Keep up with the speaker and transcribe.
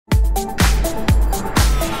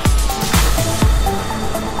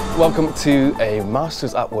welcome to a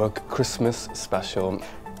Masters at Work Christmas special.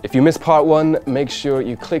 If you missed part one, make sure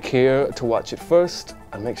you click here to watch it first,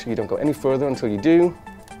 and make sure you don't go any further until you do.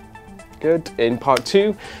 Good. In part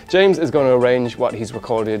two, James is going to arrange what he's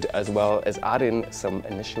recorded as well as add in some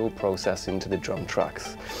initial processing to the drum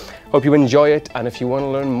tracks. Hope you enjoy it, and if you want to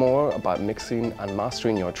learn more about mixing and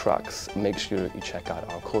mastering your tracks, make sure you check out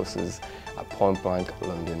our courses at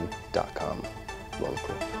pointblanklondon.com. Roll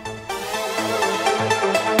clip.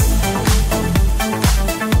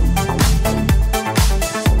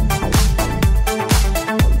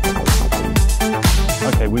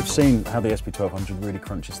 Okay, we've seen how the SP1200 really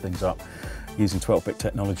crunches things up using 12-bit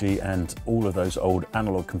technology and all of those old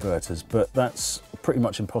analog converters, but that's pretty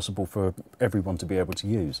much impossible for everyone to be able to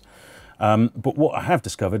use. But what I have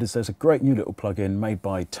discovered is there's a great new little plugin made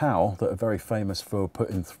by Pt2 that are very famous for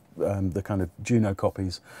putting the kind of Juno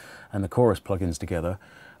copies and the chorus plugins together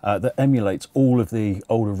that emulates all of the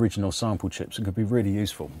old original sample chips and could be really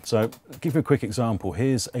useful. So, to give you a quick example,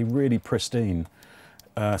 here's a really pristine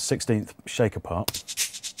 16th shaker part.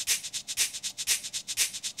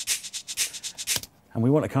 And we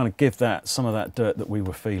want to kind of give that some of that dirt that we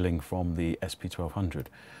were feeling from the SP1200.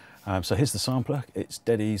 So here's the sampler. It's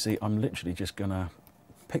dead easy. I'm literally just going to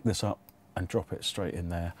pick this up and drop it straight in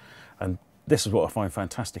there. And this is what I find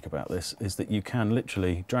fantastic about this, is that you can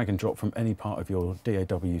literally drag and drop from any part of your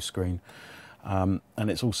DAW screen, and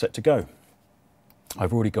it's all set to go.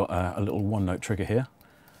 I've already got a little one-note trigger here.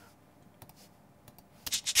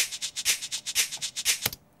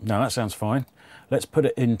 Now that sounds fine. Let's put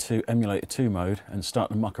it into Emulator 2 mode and start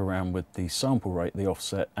to muck around with the sample rate, the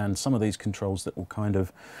offset, and some of these controls that will kind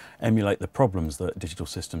of emulate the problems that digital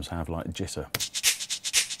systems have, like jitter.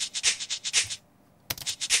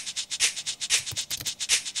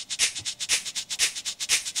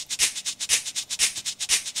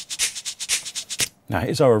 Now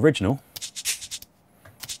here's our original.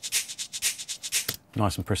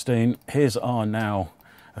 Nice and pristine. Here's our now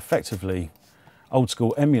effectively old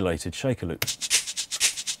school emulated shaker loop.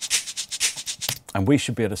 And we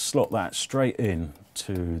should be able to slot that straight in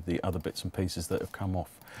to the other bits and pieces that have come off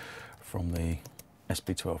from the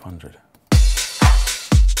SP1200.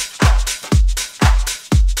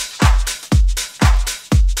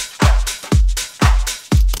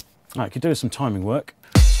 Now, you could do some timing work,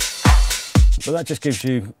 but that just gives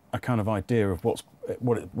you a kind of idea of what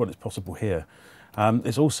is possible here.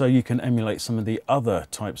 It's also, you can emulate some of the other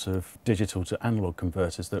types of digital to analog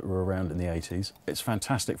converters that were around in the 80s. It's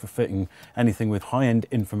fantastic for fitting anything with high-end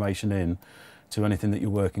information in to anything that you're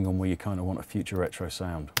working on where you kind of want a future retro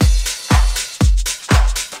sound.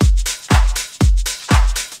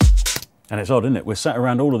 And it's odd, isn't it? We're sat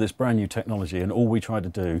around all of this brand new technology and all we try to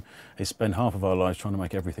do is spend half of our lives trying to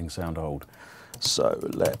make everything sound old. So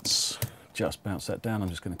let's just bounce that down. I'm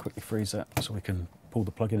just going to quickly freeze that so we can pull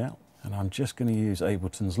the plug-in out. And I'm just going to use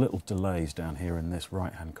Ableton's little delays down here in this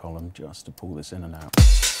right-hand column just to pull this in and out.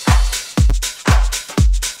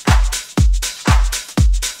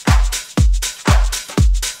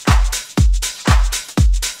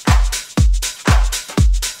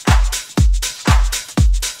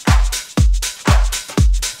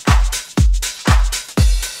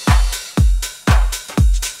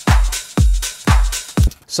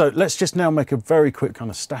 So let's just now make a very quick kind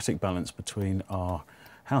of static balance between our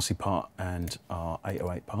housey part and our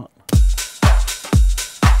 808 part.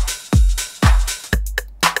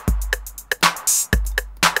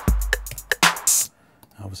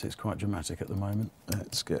 Obviously it's quite dramatic at the moment.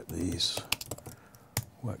 Let's get these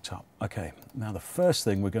worked up. Okay, now the first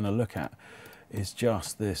thing we're going to look at is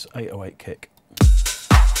just this 808 kick.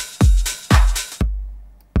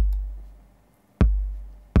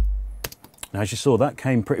 Now, as you saw, that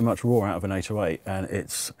came pretty much raw out of an 808, and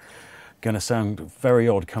it's going to sound very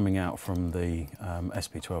odd coming out from the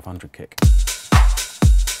SP1200 kick.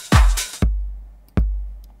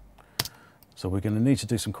 So we're going to need to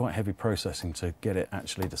do some quite heavy processing to get it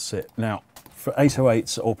actually to sit. Now, for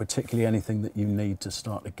 808s, or particularly anything that you need to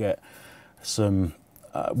start to get some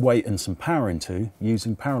weight and some power into,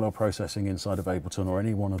 using parallel processing inside of Ableton or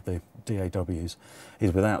any one of the DAWs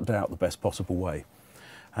is without doubt the best possible way.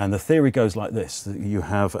 And the theory goes like this, that you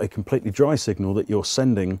have a completely dry signal that you're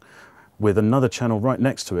sending with another channel right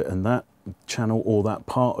next to it, and that channel, or that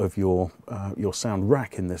part of your sound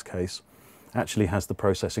rack in this case, actually has the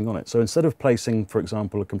processing on it. So instead of placing, for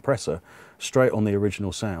example, a compressor straight on the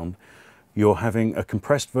original sound, you're having a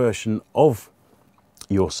compressed version of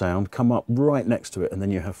your sound come up right next to it, and then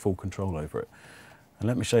you have full control over it. And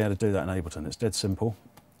let me show you how to do that in Ableton. It's dead simple.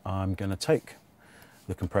 I'm going to take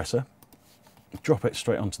the compressor, drop it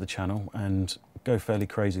straight onto the channel, and go fairly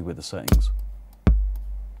crazy with the settings.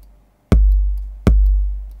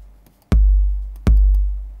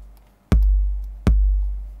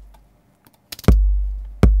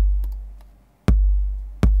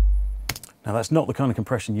 Now that's not the kind of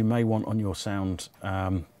compression you may want on your sound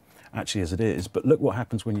actually as it is, but look what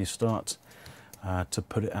happens when you start to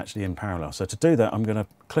put it actually in parallel. So to do that, I'm going to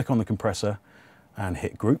click on the compressor and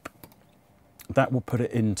hit group. That will put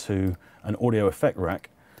it into an audio effect rack.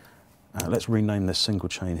 Let's rename this single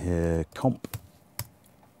chain here comp.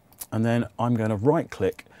 And then I'm going to right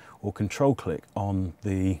click or control click on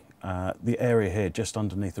the area here just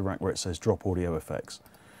underneath the rack where it says drop audio effects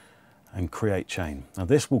and create chain. Now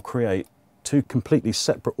this will create two completely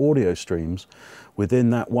separate audio streams within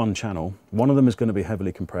that one channel. One of them is going to be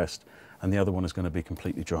heavily compressed and the other one is going to be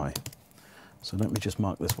completely dry. So let me just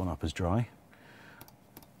mark this one up as dry.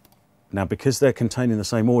 Now because they're containing the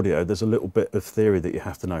same audio, there's a little bit of theory that you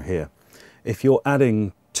have to know here. If you're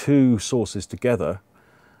adding two sources together,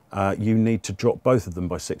 you need to drop both of them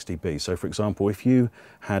by 6 dB. So for example, if you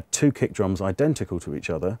had two kick drums identical to each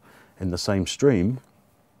other in the same stream,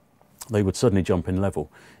 they would suddenly jump in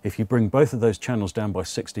level. If you bring both of those channels down by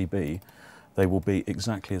 6 dB, they will be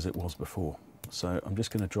exactly as it was before. So I'm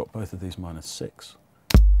just going to drop both of these -6.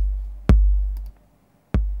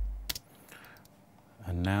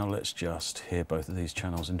 And now let's just hear both of these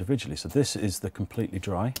channels individually. So this is the completely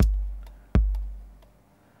dry,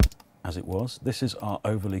 as it was. This is our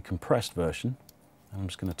overly compressed version. And I'm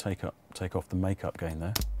just going to take off the makeup gain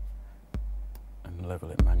there and level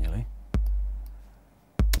it manually.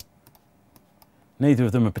 Neither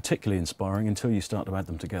of them are particularly inspiring until you start to add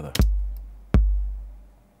them together.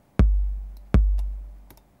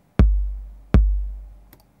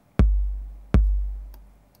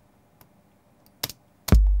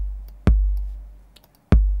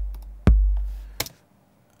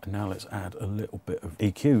 And now let's add a little bit of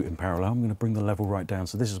EQ in parallel. I'm going to bring the level right down.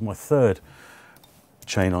 So this is my third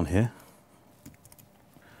chain on here.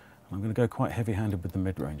 I'm going to go quite heavy-handed with the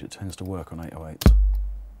mid-range. It tends to work on 808s.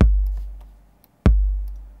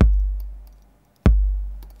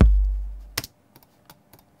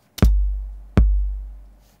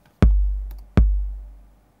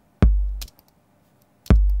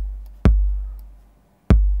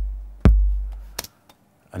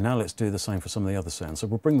 And now let's do the same for some of the other sounds. So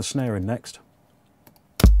we'll bring the snare in next.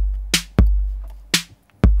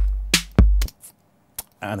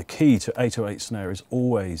 And the key to 808 snare is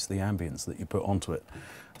always the ambience that you put onto it.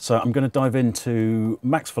 So I'm going to dive into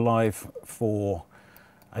Max for Live for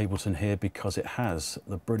Ableton here because it has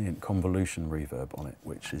the brilliant convolution reverb on it,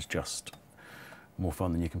 which is just more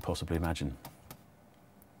fun than you can possibly imagine.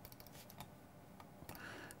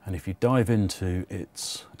 And if you dive into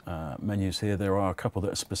its menus here, there are a couple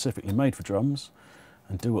that are specifically made for drums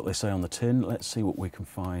and do what they say on the tin. Let's see what we can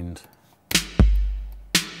find.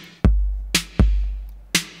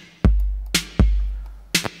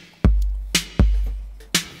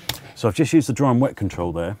 So I've just used the dry and wet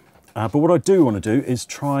control there, but what I do want to do is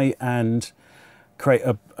try and create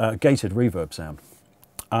a gated reverb sound.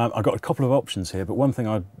 I've got a couple of options here, but one thing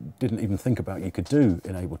I didn't even think about you could do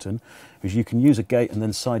in Ableton is you can use a gate and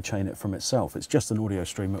then sidechain it from itself. It's just an audio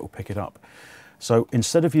stream, it will pick it up. So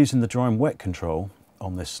instead of using the dry and wet control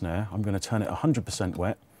on this snare, I'm going to turn it 100%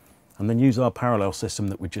 wet and then use our parallel system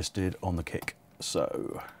that we just did on the kick.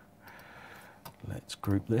 So let's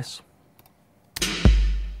group this.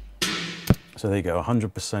 So there you go,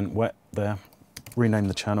 100% wet there. Rename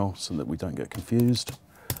the channel so that we don't get confused.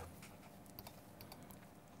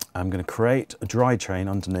 I'm going to create a dry chain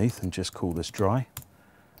underneath and just call this dry.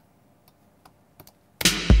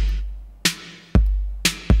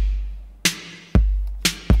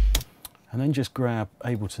 And then just grab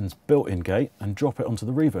Ableton's built-in gate and drop it onto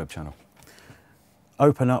the reverb channel.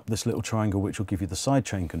 Open up this little triangle which will give you the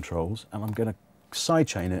sidechain controls, and I'm going to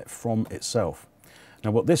sidechain it from itself.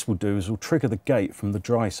 Now what this will do is will trigger the gate from the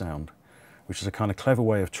dry sound, which is a kind of clever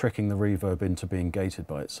way of tricking the reverb into being gated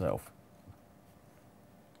by itself.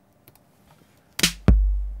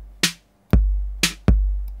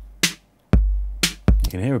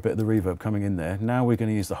 You can hear a bit of the reverb coming in there. Now we're going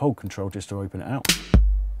to use the hold control just to open it out.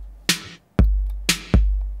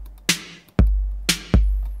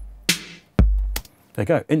 There you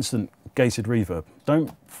go, instant gated reverb.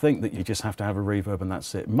 Don't think that you just have to have a reverb and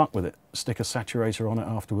that's it. Muck with it. Stick a saturator on it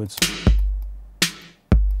afterwards.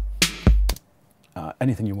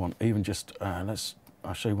 Anything you want, even just, I'll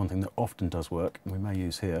show you one thing that often does work, and we may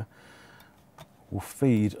use here. We'll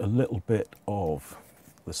feed a little bit of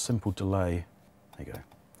the simple delay. There you go.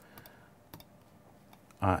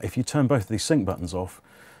 If you turn both of these sync buttons off,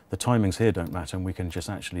 the timings here don't matter, and we can just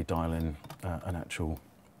actually dial in an actual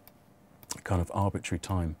kind of arbitrary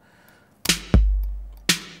time.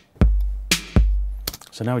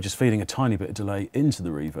 So now we're just feeding a tiny bit of delay into the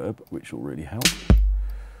reverb, which will really help.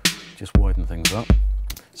 Just widen things up.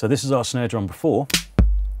 So this is our snare drum before.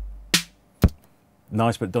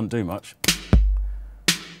 Nice, but it doesn't do much.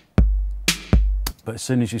 But as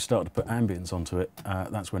soon as you start to put ambience onto it,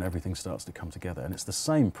 that's when everything starts to come together. And it's the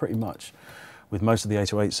same pretty much with most of the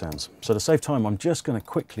 808 sounds. So to save time, I'm just going to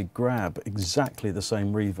quickly grab exactly the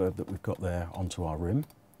same reverb that we've got there onto our rim.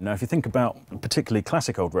 Now, if you think about particularly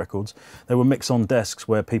classic old records, they were mix on desks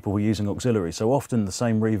where people were using auxiliaries, so often the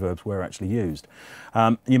same reverbs were actually used.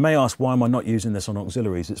 You may ask, why am I not using this on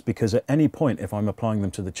auxiliaries? It's because at any point, if I'm applying them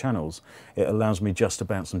to the channels, it allows me just to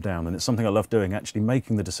bounce them down. And it's something I love doing, actually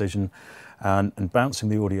making the decision and bouncing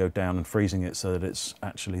the audio down and freezing it so that it's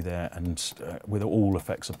actually there and with all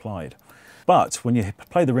effects applied. But when you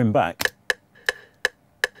play the rim back,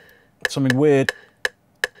 something weird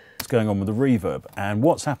going on with the reverb, and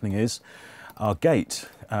what's happening is our gate,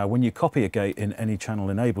 when you copy a gate in any channel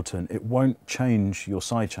in Ableton, it won't change your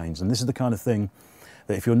side chains, and this is the kind of thing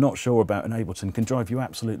that if you're not sure about in Ableton can drive you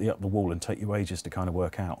absolutely up the wall and take you ages to kind of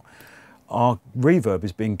work out. Our reverb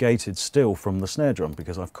is being gated still from the snare drum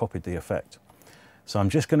because I've copied the effect. So I'm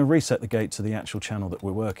just going to reset the gate to the actual channel that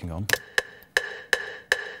we're working on.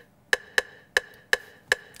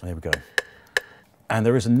 There we go. And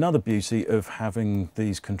there is another beauty of having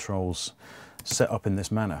these controls set up in this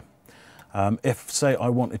manner. If, say, I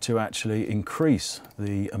wanted to actually increase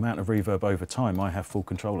the amount of reverb over time, I have full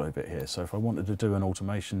control over it here. So if I wanted to do an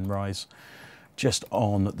automation rise just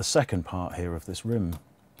on the second part here of this rim,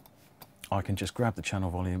 I can just grab the channel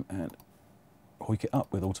volume and hoik it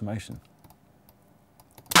up with automation.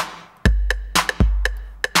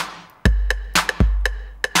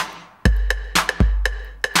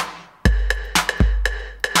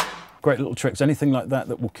 Great little tricks. Anything like that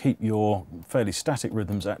that will keep your fairly static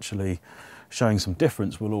rhythms actually showing some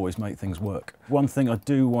difference will always make things work. One thing I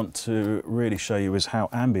do want to really show you is how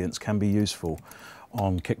ambience can be useful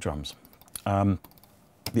on kick drums. The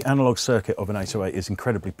analog circuit of an 808 is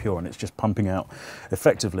incredibly pure, and it's just pumping out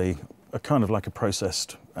effectively a kind of like a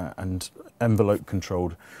processed and envelope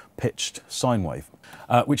controlled pitched sine wave,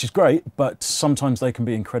 which is great, but sometimes they can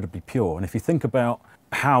be incredibly pure. And if you think about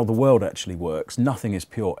how the world actually works, nothing is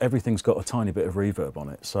pure. Everything's got a tiny bit of reverb on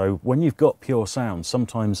it. So when you've got pure sound,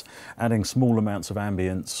 sometimes adding small amounts of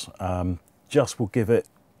ambience just will give it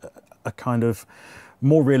a kind of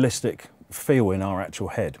more realistic feel in our actual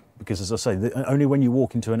head. Because as I say, only when you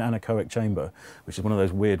walk into an anechoic chamber, which is one of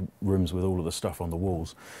those weird rooms with all of the stuff on the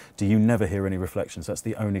walls, do you never hear any reflections. That's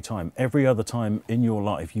the only time. Every other time in your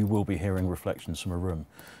life, you will be hearing reflections from a room.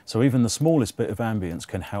 So even the smallest bit of ambience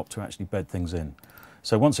can help to actually bed things in.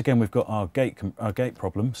 So once again, we've got our gate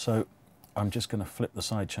problem. So I'm just going to flip the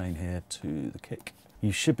side chain here to the kick.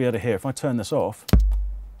 You should be able to hear, if I turn this off,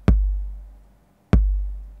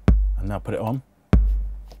 and now put it on,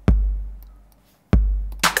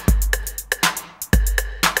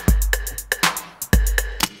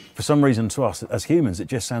 for some reason to us as humans, it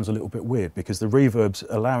just sounds a little bit weird because the reverb's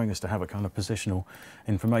allowing us to have a kind of positional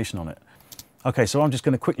information on it. Okay, so I'm just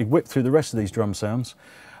going to quickly whip through the rest of these drum sounds.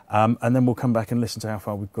 And then we'll come back and listen to how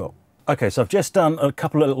far we've got. Okay, so I've just done a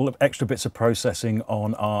couple of little extra bits of processing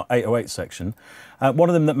on our 808 section. One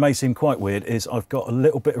of them that may seem quite weird is I've got a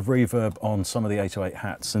little bit of reverb on some of the 808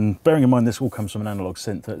 hats. And bearing in mind this all comes from an analog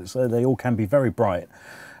synth, so they all can be very bright.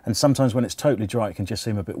 And sometimes when it's totally dry, it can just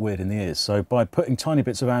seem a bit weird in the ears. So by putting tiny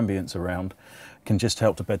bits of ambience around, can just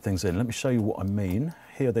help to bed things in. Let me show you what I mean.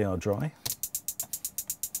 Here they are dry.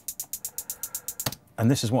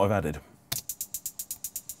 And this is what I've added.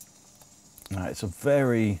 Now, it's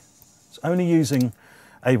only using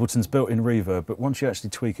Ableton's built-in reverb, but once you actually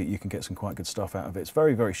tweak it, you can get some quite good stuff out of it. It's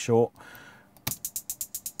very, very short.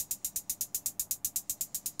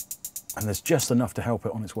 And there's just enough to help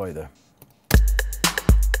it on its way there.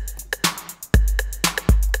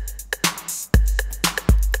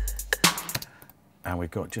 And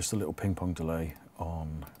we've got just a little ping pong delay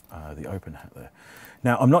on the open hat there.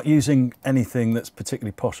 Now, I'm not using anything that's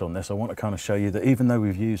particularly posh on this. I want to kind of show you that even though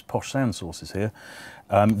we've used posh sound sources here,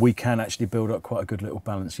 we can actually build up quite a good little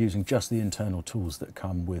balance using just the internal tools that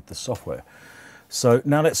come with the software. So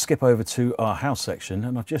now let's skip over to our house section,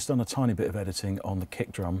 and I've just done a tiny bit of editing on the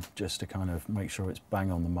kick drum just to kind of make sure it's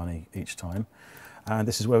bang on the money each time. And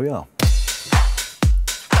this is where we are.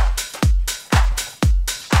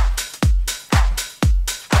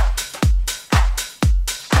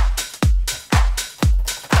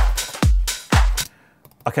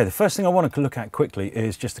 Okay, the first thing I want to look at quickly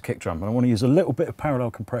is just the kick drum. And I want to use a little bit of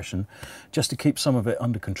parallel compression just to keep some of it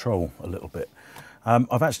under control a little bit.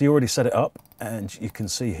 I've actually already set it up, and you can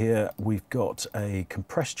see here we've got a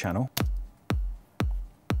compressed channel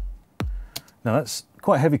Now that's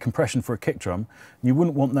quite heavy compression for a kick drum. You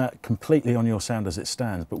wouldn't want that completely on your sound as it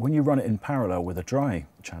stands, but when you run it in parallel with a dry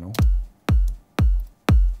channel,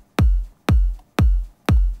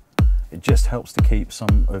 it just helps to keep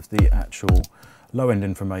some of the actual low-end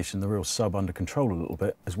information, the real sub, under control a little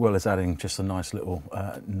bit, as well as adding just a nice little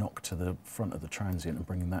knock to the front of the transient and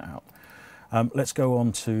bringing that out. Let's go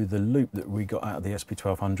on to the loop that we got out of the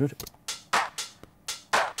SP1200.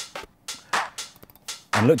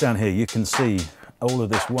 And look down here, you can see all of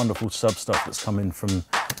this wonderful sub stuff that's come in from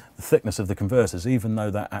the thickness of the converters, even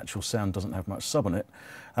though that actual sound doesn't have much sub on it.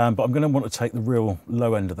 But I'm going to want to take the real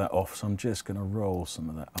low end of that off, so I'm just going to roll some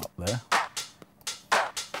of that up there.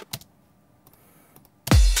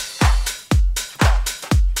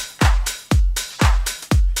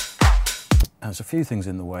 And there's a few things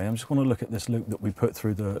in the way. I just want to look at this loop that we put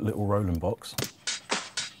through the little rolling box.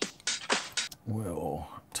 We'll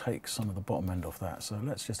take some of the bottom end off that. So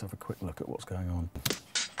let's just have a quick look at what's going on.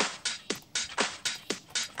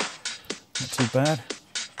 Not too bad.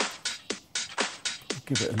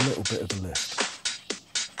 Give it a little bit of a lift.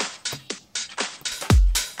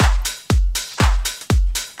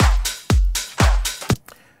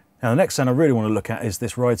 Now the next sound I really want to look at is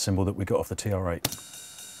this ride cymbal that we got off the TR8.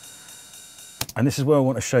 And this is where I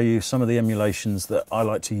want to show you some of the emulations that I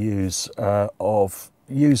like to use of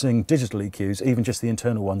using digital EQs, even just the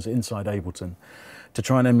internal ones inside Ableton, to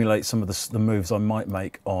try and emulate some of the moves I might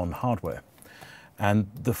make on hardware. And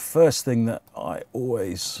the first thing that I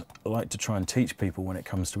always like to try and teach people when it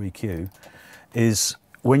comes to EQ is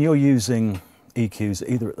when you're using EQs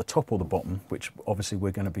either at the top or the bottom, which obviously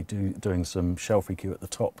we're going to be doing some shelf EQ at the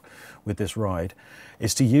top with this ride,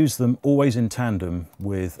 is to use them always in tandem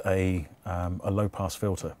with a low pass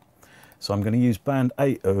filter. So I'm going to use band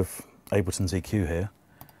 8 of Ableton's EQ here.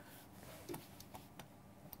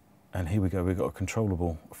 And here we go, we've got a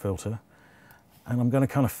controllable filter. And I'm going to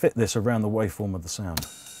kind of fit this around the waveform of the sound.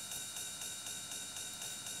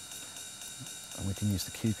 And we can use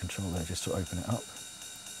the Q control there just to open it up.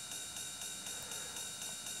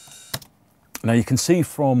 Now you can see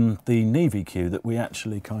from the Neve EQ that we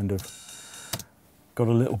actually kind of got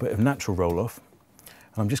a little bit of natural roll off.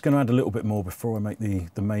 And I'm just going to add a little bit more before I make the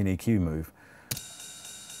main EQ move.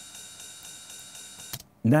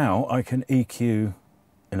 Now I can EQ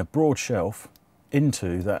in a broad shelf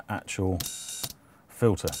into that actual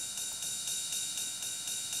filter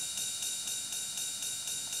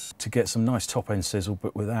to get some nice top end sizzle,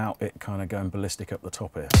 but without it kind of going ballistic up the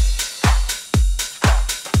top here.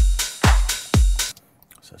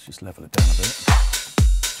 So let's just level it down a bit.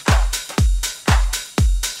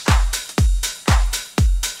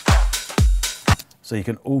 So you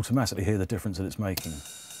can automatically hear the difference that it's making.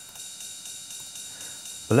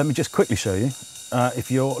 But let me just quickly show you.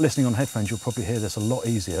 If you're listening on headphones, you'll probably hear this a lot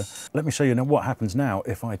easier. Let me show you now what happens now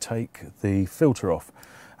if I take the filter off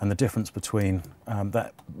and the difference between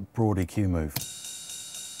that broad EQ move.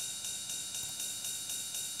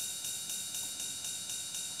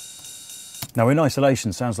 Now in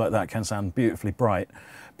isolation, sounds like that can sound beautifully bright,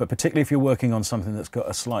 but particularly if you're working on something that's got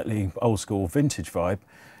a slightly old school vintage vibe,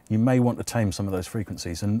 you may want to tame some of those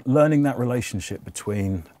frequencies, and learning that relationship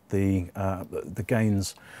between the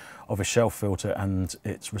gains of a shelf filter and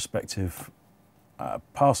its respective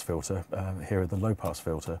pass filter, here the low pass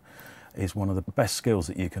filter, is one of the best skills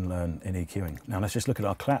that you can learn in EQing. Now let's just look at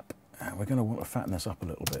our clap, and we're going to want to fatten this up a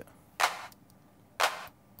little bit.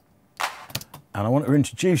 And I want to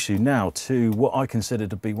introduce you now to what I consider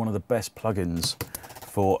to be one of the best plugins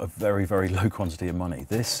for a very, very low quantity of money.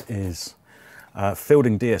 This is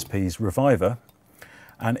Fielding DSP's Reviver,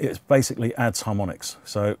 and it basically adds harmonics.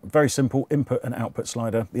 So very simple input and output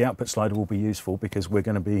slider. The output slider will be useful because we're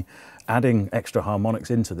going to be adding extra harmonics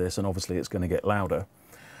into this, and obviously it's going to get louder.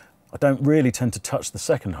 I don't really tend to touch the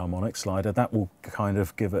second harmonic slider. That will kind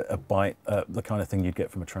of give it a bite, the kind of thing you'd get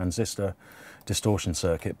from a transistor distortion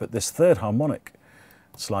circuit. But this third harmonic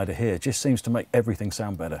slider here just seems to make everything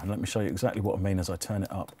sound better. And let me show you exactly what I mean as I turn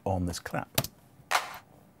it up on this clap.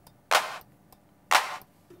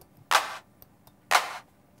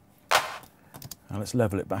 Now let's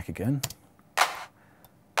level it back again.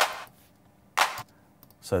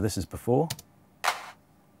 So this is before,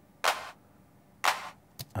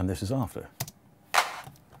 and this is after.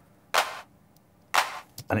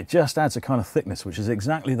 And it just adds a kind of thickness, which is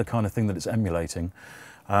exactly the kind of thing that it's emulating.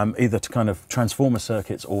 Either to kind of transformer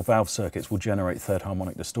circuits or valve circuits will generate third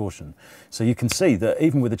harmonic distortion. So you can see that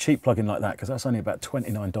even with a cheap plugin like that, because that's only about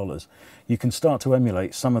 $29, you can start to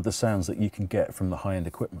emulate some of the sounds that you can get from the high-end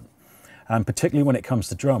equipment. And particularly when it comes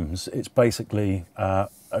to drums, it's basically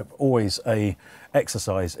always an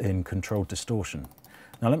exercise in controlled distortion.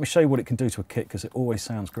 Now let me show you what it can do to a kick, because it always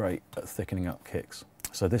sounds great at thickening up kicks.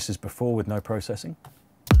 So this is before with no processing.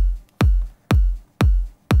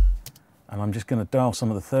 And I'm just going to dial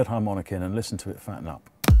some of the third harmonic in and listen to it fatten up.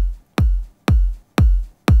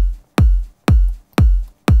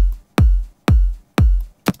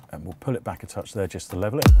 And we'll pull it back a touch there just to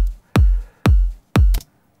level it.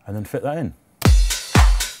 And then fit that in.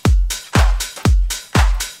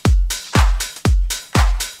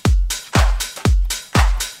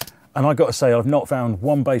 And I've got to say, I've not found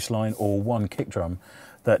one bass line or one kick drum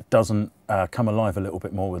that doesn't come alive a little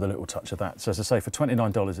bit more with a little touch of that. So as I say, for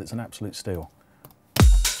 $29, it's an absolute steal.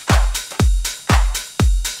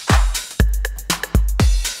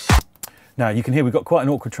 Now you can hear we've got quite an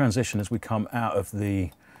awkward transition as we come out of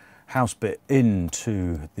the house bit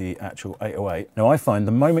into the actual 808. Now I find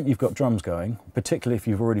the moment you've got drums going, particularly if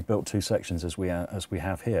you've already built two sections as we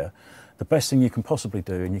have here, the best thing you can possibly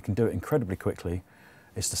do, and you can do it incredibly quickly,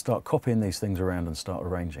 is to start copying these things around and start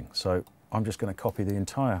arranging. So I'm just going to copy the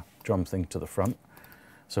entire drum thing to the front.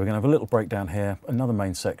 So we're going to have a little breakdown here, another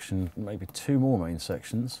main section, maybe two more main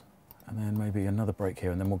sections, and then maybe another break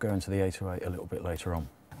here, and then we'll go into the 808 a little bit later on.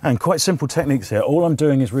 And quite simple techniques here. All I'm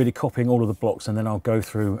doing is really copying all of the blocks, and then I'll go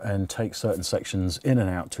through and take certain sections in and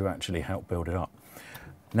out to actually help build it up.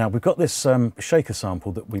 Now we've got this shaker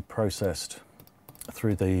sample that we processed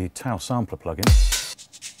through the Tau sampler plugin.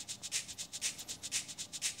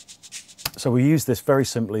 So we use this very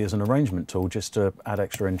simply as an arrangement tool just to add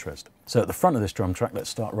extra interest. So at the front of this drum track, let's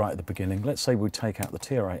start right at the beginning. Let's say we take out the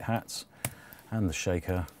TR8 hats and the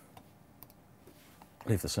shaker,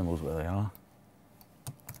 leave the cymbals where they are,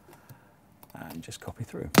 and just copy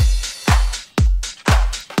through.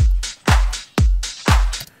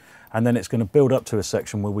 And then it's going to build up to a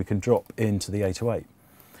section where we can drop into the 808.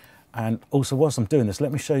 And also, whilst I'm doing this,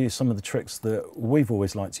 let me show you some of the tricks that we've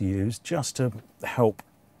always liked to use just to help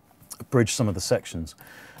bridge some of the sections,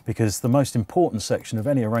 because the most important section of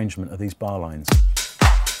any arrangement are these bar lines.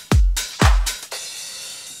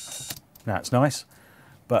 Now it's nice,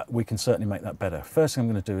 but we can certainly make that better. First thing I'm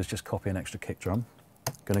going to do is just copy an extra kick drum.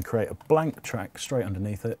 I'm going to create a blank track straight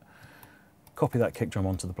underneath it, copy that kick drum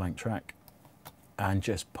onto the blank track, and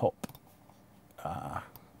just pop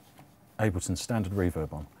Ableton standard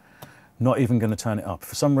reverb on. Not even going to turn it up.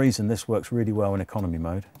 For some reason this works really well in economy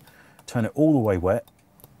mode. Turn it all the way wet,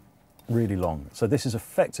 really long. So this is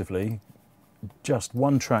effectively just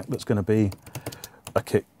one track that's going to be a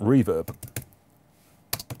kick reverb.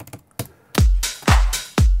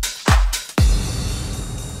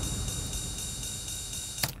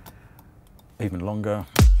 Even longer.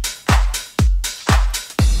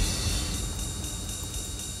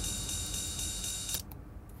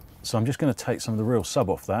 So I'm just going to take some of the real sub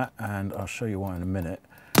off that, and I'll show you why in a minute.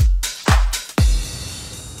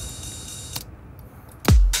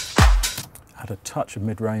 Add a touch of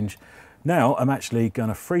mid-range. Now I'm actually going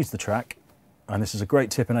to freeze the track, and this is a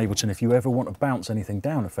great tip in Ableton if you ever want to bounce anything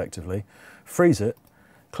down effectively. Freeze it,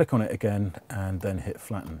 click on it again, and then hit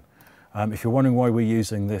flatten. If you're wondering why we're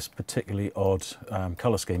using this particularly odd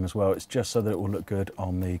colour scheme as well, it's just so that it will look good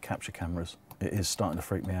on the capture cameras. It is starting to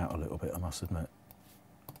freak me out a little bit, I must admit.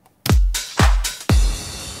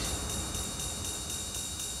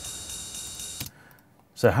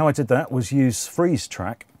 So how I did that was use freeze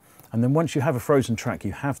track. And then once you have a frozen track,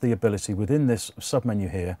 you have the ability within this submenu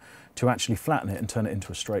here to actually flatten it and turn it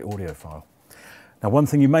into a straight audio file. Now, one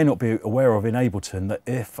thing you may not be aware of in Ableton, that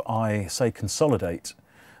if I say consolidate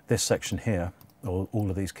this section here, or all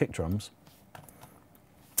of these kick drums,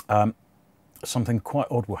 something quite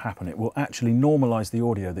odd will happen. It will actually normalize the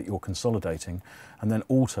audio that you're consolidating and then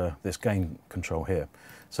alter this gain control here.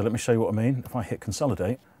 So let me show you what I mean. If I hit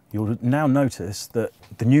consolidate, you'll now notice that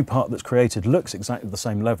the new part that's created looks exactly the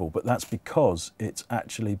same level, but that's because it's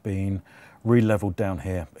actually been re-leveled down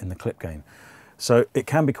here in the clip gain. So it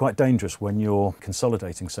can be quite dangerous when you're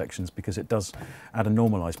consolidating sections, because it does add a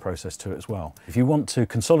normalized process to it as well. If you want to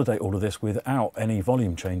consolidate all of this without any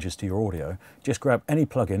volume changes to your audio, just grab any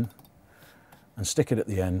plugin and stick it at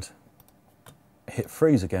the end, hit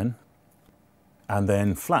freeze again, and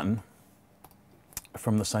then flatten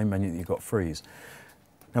from the same menu that you got freeze.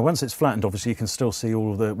 Now once it's flattened, obviously you can still see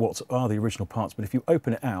all of the what are the original parts, but if you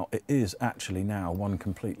open it out, it is actually now one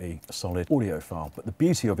completely solid audio file. But the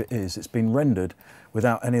beauty of it is it's been rendered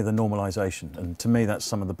without any of the normalization, and to me that's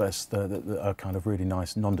some of the best, a kind of really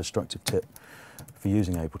nice non-destructive tip for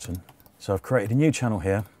using Ableton. So I've created a new channel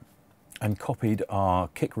here and copied our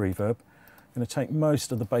kick reverb. I'm going to take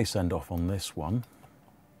most of the bass end off on this one.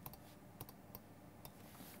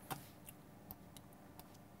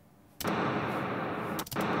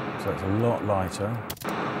 So it's a lot lighter,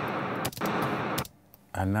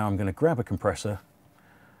 And now I'm going to grab a compressor,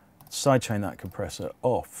 sidechain that compressor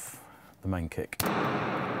off the main kick.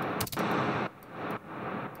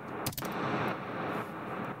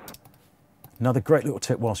 Another great little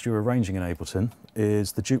tip whilst you're arranging in Ableton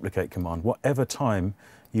is the duplicate command. Whatever time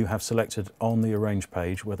you have selected on the arrange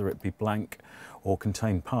page, whether it be blank or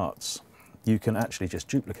contain parts, you can actually just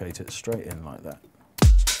duplicate it straight in like that.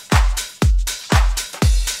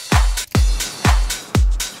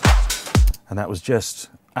 And that was just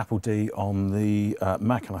Apple D on the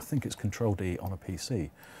Mac, and I think it's Control D on a PC.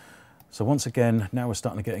 So once again, now we're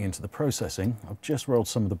starting to get into the processing. I've just rolled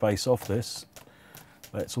some of the bass off this.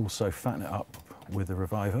 Let's also fatten it up with the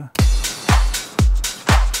reviver.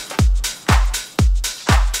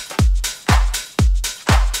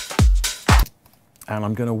 And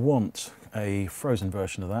I'm going to want a frozen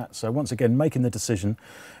version of that. So once again, making the decision,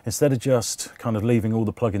 instead of just kind of leaving all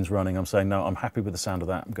the plugins running, I'm saying, no, I'm happy with the sound of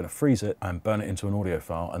that. I'm going to freeze it and burn it into an audio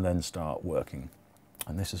file and then start working.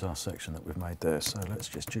 And this is our section that we've made there. So let's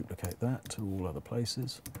just duplicate that to all other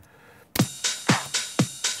places.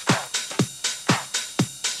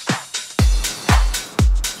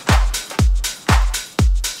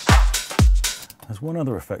 There's one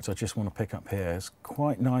other effect I just want to pick up here. It's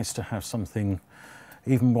quite nice to have something,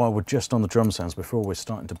 even while we're just on the drum sounds, before we're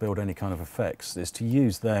starting to build any kind of effects, is to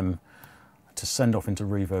use them to send off into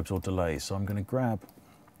reverbs or delays. So I'm going to grab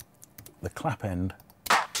the clap end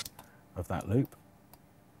of that loop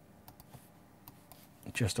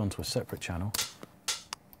just onto a separate channel.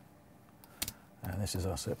 And this is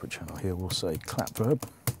our separate channel here. We'll say clap verb.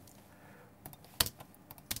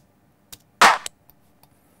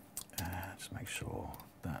 Just make sure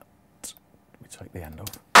that we take the end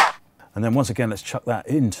off. And then once again, let's chuck that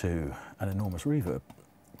into an enormous reverb.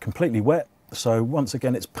 Completely wet, so once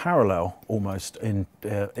again, it's parallel almost, in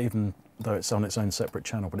even though it's on its own separate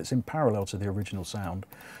channel, but it's in parallel to the original sound,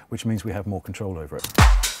 which means we have more control over it.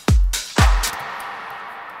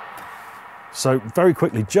 So very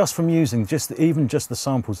quickly, just from using even just the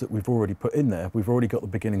samples that we've already put in there, we've already got the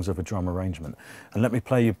beginnings of a drum arrangement. And let me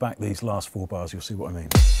play you back these last 4 bars, you'll see what I mean.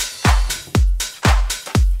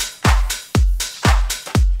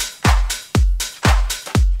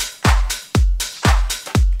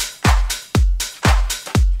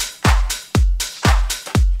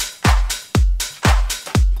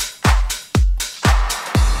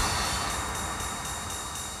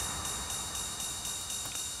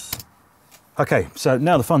 Okay, so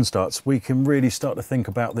now the fun starts. We can really start to think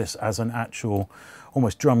about this as an actual,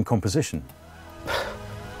 almost drum composition.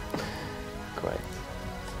 Great.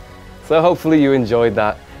 So hopefully you enjoyed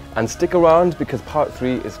that, and stick around because part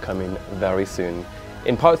 3 is coming very soon.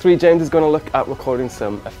 In part 3, James is going to look at recording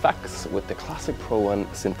some effects with the classic Pro 1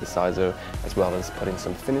 synthesizer, as well as putting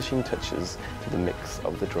some finishing touches to the mix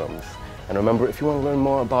of the drums. And remember, if you want to learn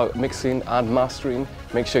more about mixing and mastering,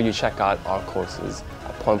 make sure you check out our courses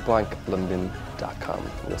at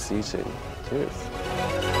pointblanklondon.com. We'll see you soon. Cheers.